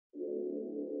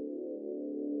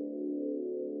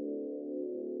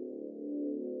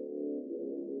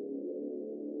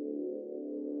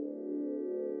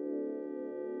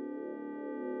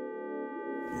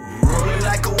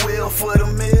for the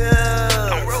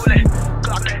mill. I'm rolling,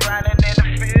 clocking, grinding in the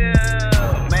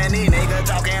field. Man, these niggas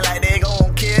talking like they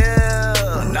gon'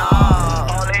 kill. Nah,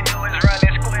 all they do is run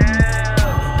and square.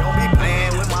 don't be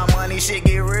playing with my money, shit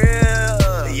get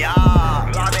real. Yeah,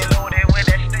 Locked and loaded with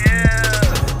that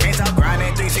steel. can't stop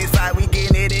grinding 365, we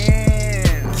getting it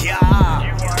in. Yeah,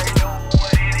 You already know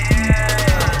what it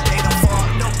is. they done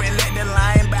fucked up and let the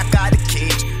lion back out the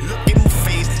cage. Look at my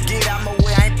face, get out my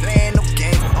way, I ain't playing no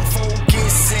games. I'm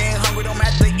focused and hungry, don't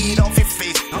have to eat off your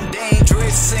face. I'm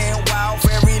dangerous and wild,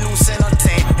 very loose and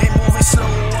untamed. And moving slow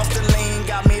off the lane,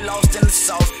 got me lost in the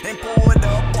sauce. And pulled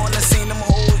up on the scene, them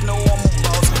hoes know I'm a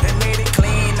boss. And made it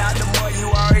clean out the mud, you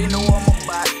already know I'm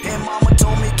about. And mama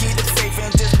told me keep the faith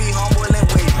and just be humble and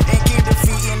wait. And keep the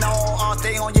feet in all on,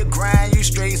 stay on your grind, you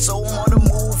straight. So I'm on the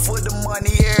move for the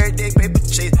money every day, paper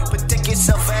chase. Protect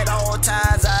yourself at all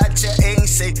times, I check ain't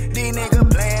safe. These niggas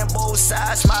playing both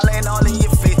sides, smiling all in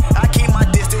your face. I keep my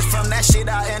distance from that shit,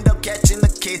 I end up catching the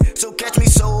case. So catch me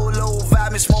solo,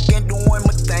 vibing, smoking, doing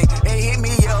my thing. And hit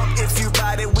me up if you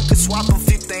bout it, we could swap a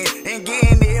few things. And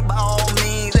getting it by all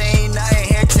means, ain't nothing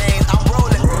here changed. I'm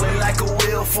rolling like a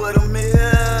wheel for the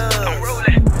mill. I'm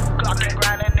rolling, clocking,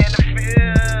 grinding in the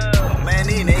field. Man,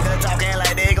 these niggas talking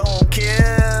like they gon'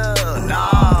 kill.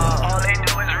 Nah, All they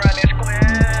do is run and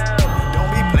square.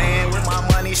 don't be playing with my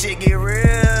money, shit get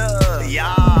real.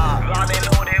 Yeah, Locked and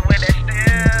loaded with that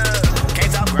steel.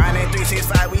 can't stop grinding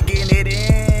 365, we getting it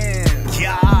in.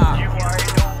 Yeah, You already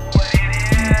know what it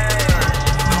is.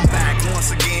 I'm back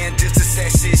once again just to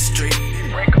set shit straight.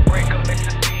 Breaker,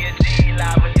 Mr. D&G,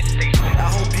 live in the station. I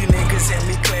hope you niggas hear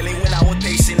me clearly when I was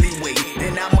patiently waiting.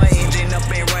 And now my engine up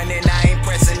and running, I ain't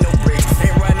pressing no brakes.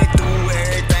 And running through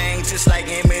everything just like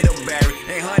Emmett or Barry.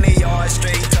 And 100 yards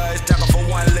straight touch, talking for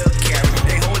one little carry.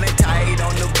 And holding tight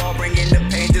on the ball, bringing the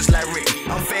pain just like Rick.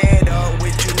 I'm fed up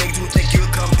with you niggas who think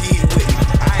you'll compete with me.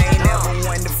 I ain't never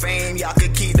won the fame, y'all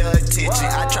could keep the attention.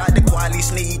 I tried to quietly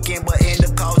sneak in, but end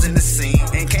up causing the scene.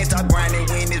 And can't stop grinding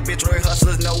when this bitch real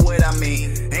hustlers know what I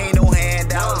mean. Ain't no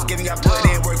handouts, giving y'all put